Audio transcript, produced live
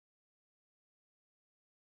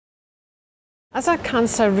As a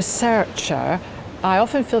cancer researcher, I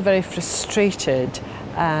often feel very frustrated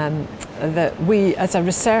that we as a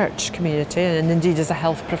research community, and indeed as a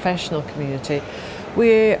health professional community,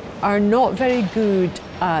 we are not very good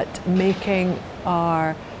at making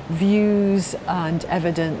our views and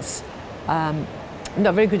evidence,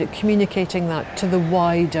 not very good at communicating that to the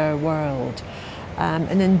wider world.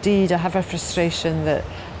 And indeed I have a frustration that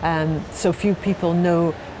so few people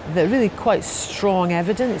know the really quite strong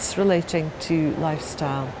evidence relating to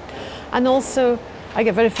lifestyle. And also I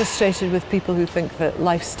get very frustrated with people who think that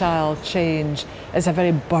lifestyle change is a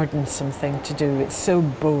very burdensome thing to do. It's so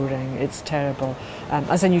boring, it's terrible.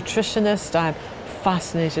 As a nutritionist, I'm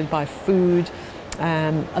fascinated by food.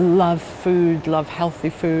 I love food, love healthy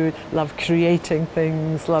food, love creating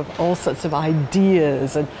things, love all sorts of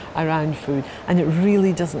ideas around food. And it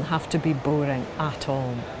really doesn't have to be boring at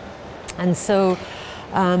all. And so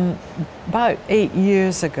about 8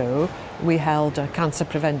 years ago, we held a cancer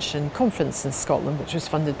prevention conference in Scotland, which was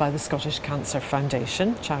funded by the Scottish Cancer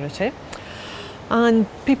Foundation charity. And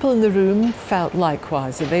people in the room felt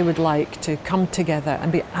likewise that they would like to come together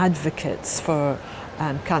and be advocates for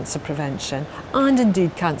cancer prevention and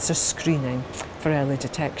indeed cancer screening for early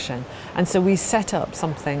detection. And so we set up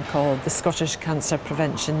something called the Scottish Cancer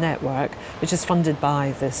Prevention Network, which is funded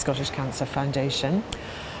by the Scottish Cancer Foundation.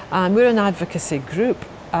 And we're an advocacy group.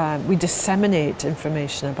 We disseminate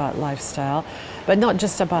information about lifestyle, but not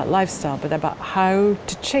just about lifestyle, but about how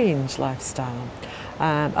to change lifestyle,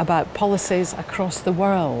 about policies across the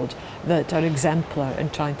world that are exemplar in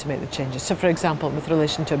trying to make the changes. So for example, with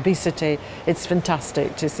relation to obesity, it's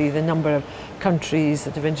fantastic to see the number of countries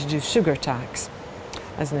that have introduced sugar tax,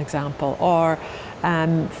 as an example, or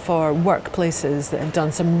for workplaces that have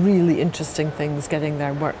done some really interesting things getting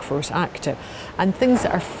their workforce active, and things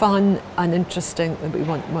that are fun and interesting that we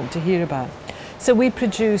want to hear about. So we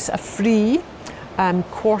produce a free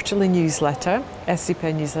quarterly newsletter,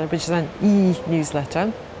 SCPN newsletter, which is an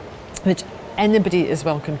e-newsletter, which anybody is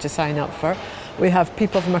welcome to sign up for. We have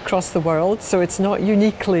people from across the world, so it's not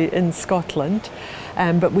uniquely in Scotland,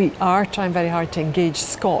 but we are trying very hard to engage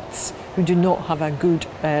Scots who do not have a good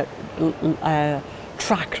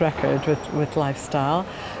track record with lifestyle.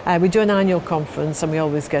 We do an annual conference and we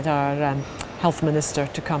always get our health minister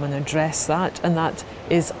to come and address that, and that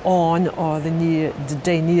is on the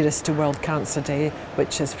day nearest to World Cancer Day,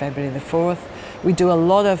 which is February the 4th. We do a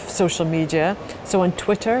lot of social media. So on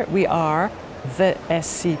Twitter we are the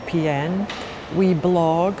SCPN. We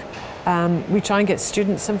blog. We try and get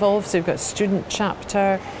students involved, so we've got a student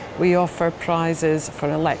chapter. We offer prizes for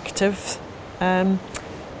electives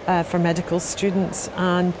for medical students,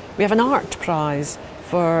 and we have an art prize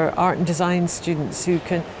for art and design students who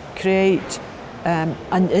can create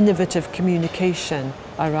an innovative communication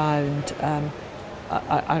around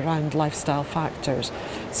lifestyle factors.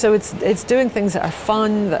 So it's doing things that are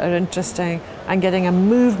fun, that are interesting, and getting a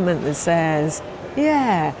movement that says,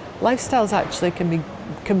 yeah, lifestyles actually can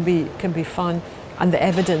be fun, and the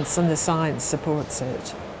evidence and the science supports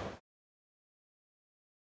it.